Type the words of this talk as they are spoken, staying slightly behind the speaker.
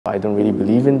I don't really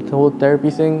believe in the whole therapy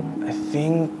thing. I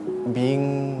think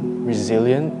being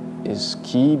resilient is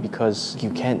key because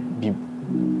you can't be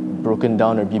broken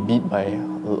down or be beat by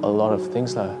a lot of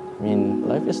things. I mean,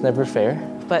 life is never fair.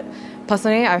 But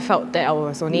personally, I felt that I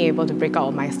was only able to break out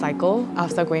of my cycle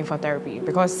after going for therapy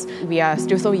because we are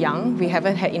still so young. We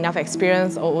haven't had enough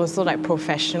experience or also like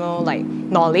professional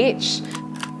knowledge.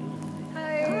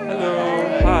 Hi.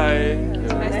 Hello. Hi.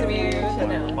 Nice to meet you.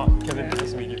 Kevin,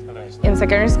 nice to meet you. In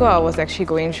secondary school, I was actually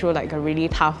going through a really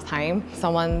tough time.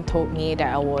 Someone told me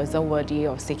that I wasn't worthy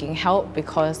of seeking help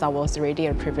because I was already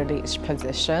in a privileged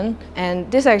position. And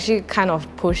this actually kind of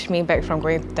pushed me back from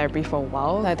going to therapy for a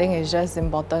while. I think it's just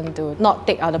important to not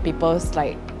take other people's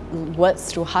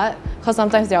words too hard because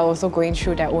sometimes they're also going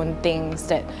through their own things,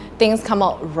 that things come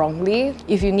out wrongly.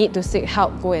 If you need to seek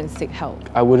help, go and seek help.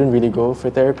 I wouldn't really go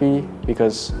for therapy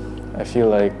because I feel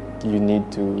like you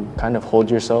need to kind of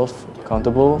hold yourself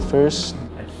accountable first.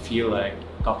 I feel like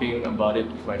talking about it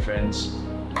with my friends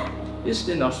is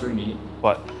enough for me.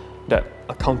 But that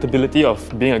accountability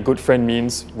of being a good friend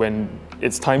means when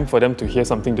it's time for them to hear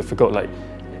something difficult, like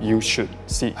you should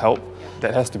seek help,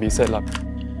 that has to be said.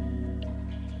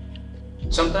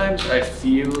 Sometimes I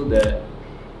feel that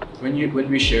when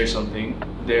we share something,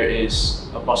 there is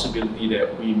a possibility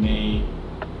that we may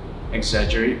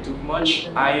exaggerate too much.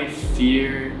 I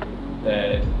fear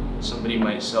that somebody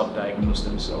might self-diagnose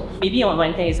themselves. Maybe on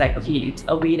one hand it's okay, it's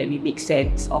a way that we make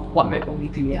sense of what we're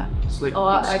going through, yeah. It's like,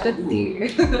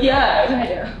 identity.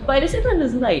 Yeah. But at the same time,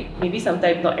 it's maybe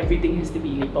sometimes not everything has to be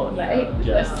labeled, right?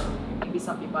 Yeah. Maybe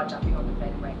some people are jumping on the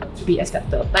bandwagon to be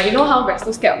accepted. You know how we're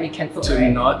so scared of being cancelled, to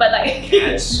right? not But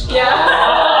cancel. yeah.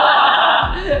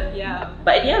 Yeah.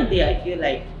 But at the end of the day, I feel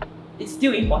it's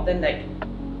still important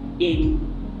in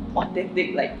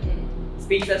authentic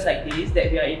spaces like this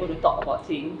that we are able to talk about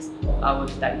things. I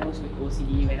was diagnosed with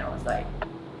OCD when I was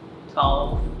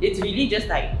 12. It's really just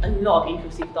a lot of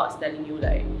intrusive thoughts telling you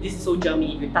this is so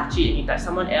germy, if you touch it and you touch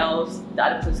someone else, the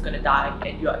other person's gonna die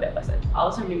and you're a bad person. I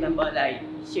also remember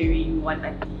hearing one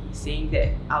auntie saying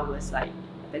that I was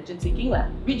attention seeking,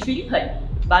 which really hurt me.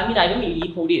 But I mean, I don't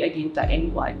really hold it against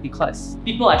anyone because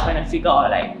people are trying to figure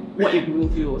out what you're going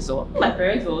through also. My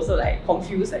parents were also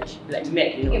confused,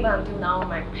 mad, you know. Even until now,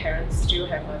 my parents still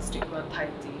have a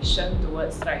stigmatization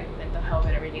towards mental health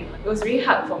and everything. It was really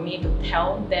hard for me to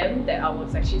tell them that I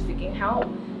was actually seeking help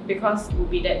because it would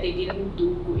be that they didn't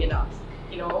do good enough.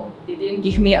 You know, they didn't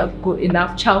give me a good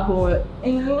enough childhood.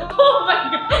 Oh my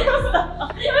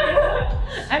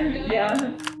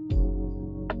god!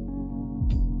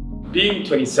 Being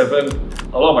 27,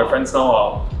 a lot of my friends now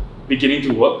are beginning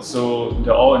to work, so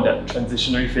they're all in that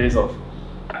transitionary phase of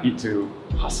I need to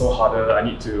hustle harder, I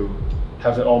need to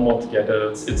have it all more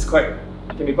together. It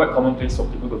can be quite commonplace for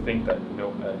people to think that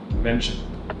men should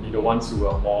be the ones who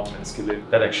are more masculine.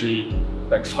 That actually,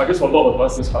 I guess for a lot of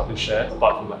us, it's hard to share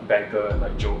apart from banter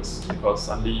and jokes, because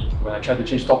suddenly when I try to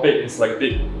change topic, it's a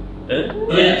bit.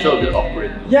 It felt a bit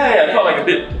awkward. Yeah, it felt a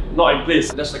bit not in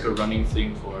place. That's a running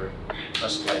thing for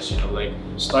us guys,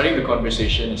 starting the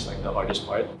conversation is the hardest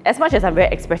part. As much as I'm very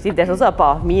expressive, there's also a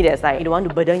part of me that's you don't want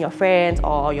to burden your friends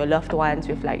or your loved ones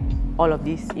with all of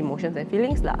these emotions and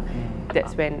feelings lah.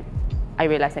 That's when I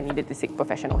realized I needed to seek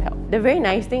professional help. The very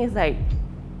nice thing is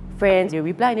friends, you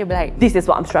reply and you'll be this is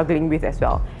what I'm struggling with as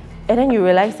well. And then you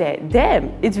realize that,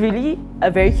 damn, it's really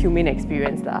a very human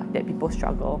experience lah, that people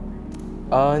struggle.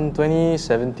 In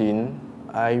 2017,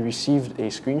 I received a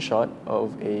screenshot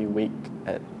of a wake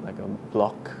at a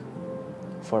block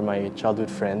for my childhood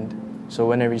friend. So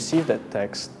when I received that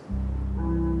text,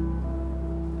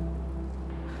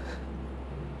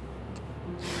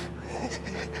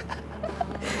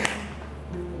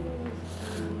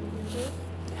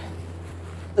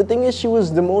 the thing is, she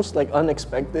was the most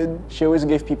unexpected. She always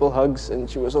gave people hugs and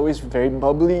she was always very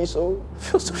bubbly, so I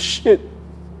feel so shit.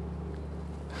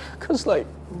 Cause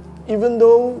even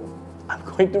though I'm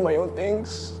going through my own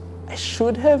things, I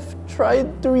should have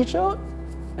tried to reach out.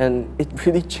 And it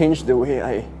really changed the way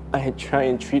I try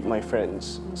and treat my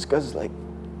friends. It's because the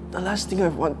last thing I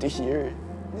want to hear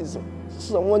is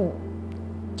someone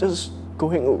just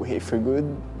going away for good,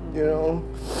 you know?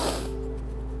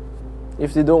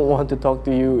 If they don't want to talk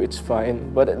to you, it's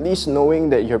fine. But at least knowing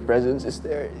that your presence is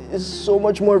there is so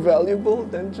much more valuable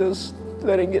than just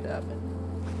letting it happen.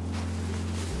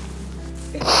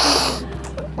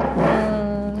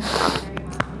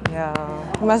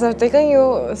 Yeah, it must have taken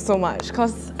you so much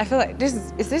because I feel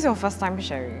is this your first time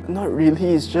sharing? Not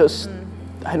really, it's just,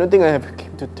 I don't think I ever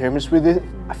came to terms with it.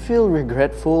 I feel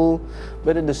regretful,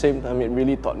 but at the same time, it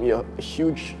really taught me a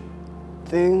huge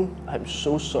thing. I'm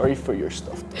so sorry for your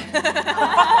stuff.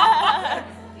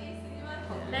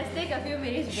 Let's take a few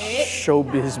minutes break.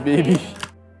 Showbiz, baby.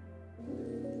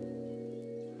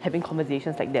 Having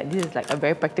conversations like that, this is like a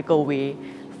very practical way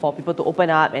for people to open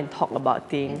up and talk about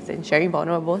things and sharing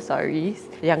vulnerable stories.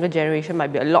 The younger generation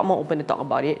might be a lot more open to talk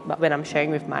about it, but when I'm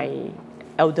sharing with my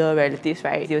elder relatives,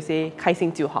 right, they'll say 开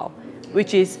心就好,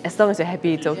 which is as long as you're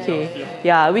happy, it's okay.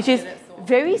 Yeah, which is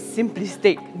very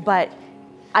simplistic, but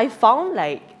I found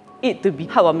like it to be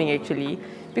heartwarming actually,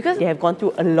 because they have gone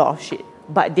through a lot of shit,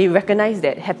 but they recognize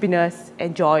that happiness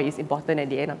and joy is important at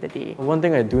the end of the day. One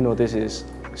thing I do notice is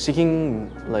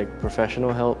seeking like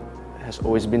professional help has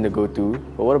always been the go-to,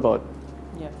 but what about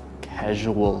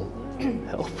casual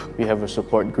help? We have a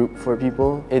support group for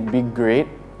people. It'd be great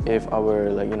if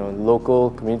our local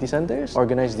community centers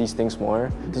organize these things more.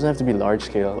 It doesn't have to be large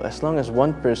scale, as long as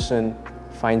one person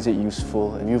finds it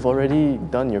useful and you've already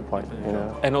done your part, you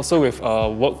know. And also with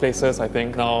workplaces, I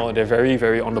think now they're very,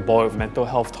 very on the ball with mental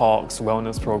health talks,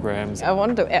 wellness programs. I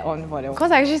wanted to add on for them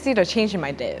because I actually see the change in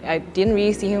my dad. I didn't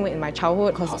really see him in my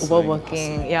childhood because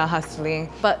overworking, hustling.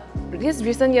 But these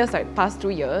recent years, like past 2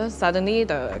 years, suddenly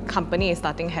the company is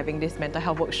starting having this mental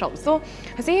health workshop. So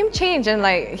I see him change and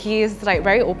like he is like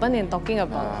very open in talking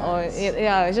about,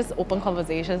 it's just open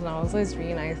conversations now. So it's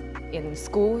really nice. In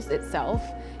schools itself,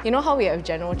 you know how we have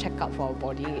general checkup for our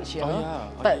body each year?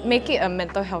 But make it a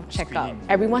mental health checkup.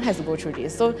 Everyone has to go through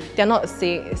this. So they're not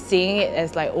seeing it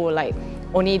as like, oh, like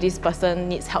only this person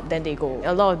needs help, then they go.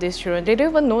 A lot of these children, they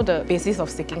don't even know the basis of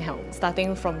seeking help.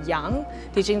 Starting from young,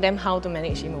 teaching them how to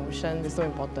manage emotions is so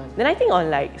important. Then I think on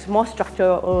like more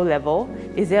structural level,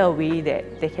 is there a way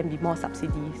that there can be more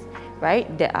subsidies, right,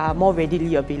 that are more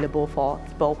readily available for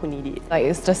people who need it? Like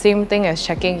it's the same thing as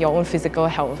checking your own physical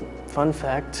health. Fun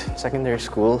fact, secondary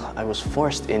school, I was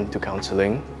forced into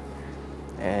counseling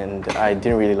and I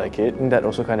didn't really like it. And that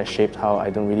also kind of shaped how I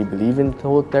don't really believe in the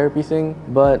whole therapy thing.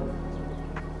 But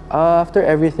after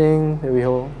everything,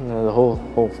 the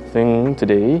whole thing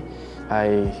today,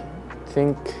 I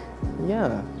think,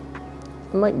 I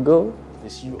might go.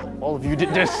 All of you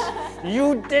did this.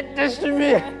 You did this to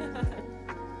me.